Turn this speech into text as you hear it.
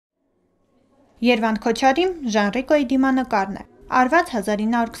Երվանդ Քոչարին ժանրիկոյի դիմանկարն է, արված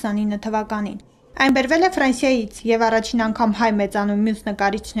 1929 թվականին։ Այն բերվել է Ֆրանսիայից և առաջին անգամ հայ մեծանուն մյուս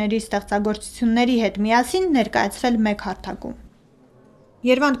նկարիչների ստեղծագործությունների հետ միասին ներկայացվել մեկ հարթակում։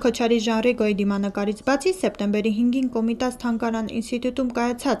 Երվանդ Քոչարի ժանրիկոյի դիմանկարից բացի սեպտեմբերի 5-ին Կոմիտաս թանգարան-ինստիտուտում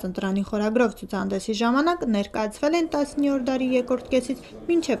կայացած ընտրանի խորագրով ցուցահանդեսի ժամանակ ներկայացվել են 19-րդ դարի երկրորդ կեսից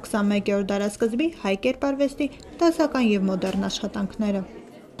մինչև 21-րդ դարասկզբի հայ կերպարվեստի դասական և մոդեռն աշխատանքները։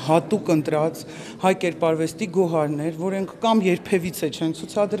 Հատուկ ընտրած հայ կերպարվեստի գոհարներ, որոնք կամ երբևիցե չեն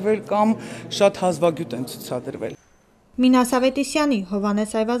ցուցադրվել, կամ շատ հազվագյուտ են ցուցադրվել։ Մինաս Ավետիսյանի,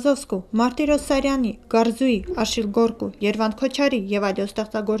 Հովհաննես Այվազովսկու, Մարտիրոս Սարյանի, Գարզուի, Աշիլ Գորկու, Երվանդ Քոչարի և այլ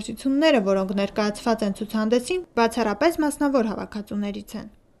ստեղծագործությունները, որոնք ներկայացված են ցուցահանդեսին, բացառապես մասնավոր հավաքածուներից են։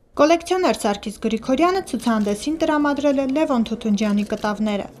 Կոլեկցիոներ Սարգիս Գրիգորյանը ցուցահանդեսին տրամադրել է Լևոն Թութունջյանի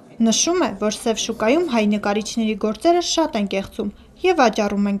կտավները։ Նշում է, որ սև շուկայում հայ նկարիչների գործերը շատ են կեղծում և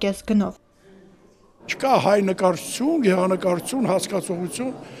վաճառում են կես գնով։ Չկա հայ նկարչություն, գեղանկարչություն,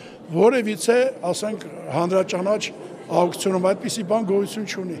 հասկացողություն, որևիցե, ասենք, հանրաճանաչ աուկցիոնում այդպիսի բան գոյություն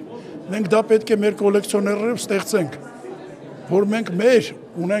չունի։ Մենք դա պետք է մեր կոլեկցիոներներով ստեղծենք, որ մենք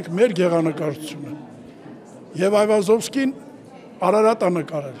ունենք մեր գեղանկարչությունը։ Եվ Այվազովսկին Արարատ է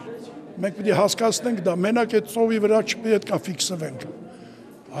նկարել։ Մենք պետք է հասկացնենք դա, մենակ այդ ծովի վրա չպետք է ֆիքսվենք։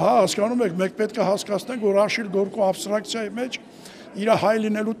 Հա, հասկանում եք, մենք պետք է հասկացնենք, որ Աշիլ Գորկու աբստրակցիայի մեջ իր հայ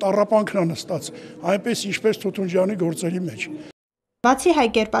լինելու տառապանքն է նստած, այնպես ինչպես Թութունջյանի գործերի մեջ։ Բացի հայ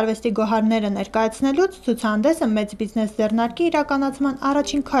կերպարվեստի գոհարները ներկայացնելուց, ցուցահանդեսը մեծ բիզնես ձեռնարկի իրականացման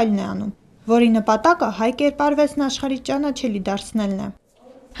առաջին քայլն է անում, որի նպատակը հայ կերպարվեստն աշխարհի ճանաչելի դարձնելն է։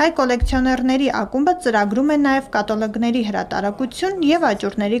 Հայ կոլեկցիոներների ակումբը ծրագրում է նաև կատալոգների հրատարակություն և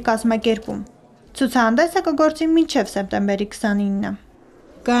աճուրների կազմակերպում։ Ցուցահանդեսը կգործի մինչև սեպտեմբերի 29-ը։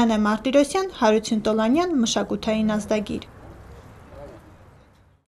 Գայանե Մարտիրոսյան, Հարություն Տոլանյան, մշակութային ազդագիր։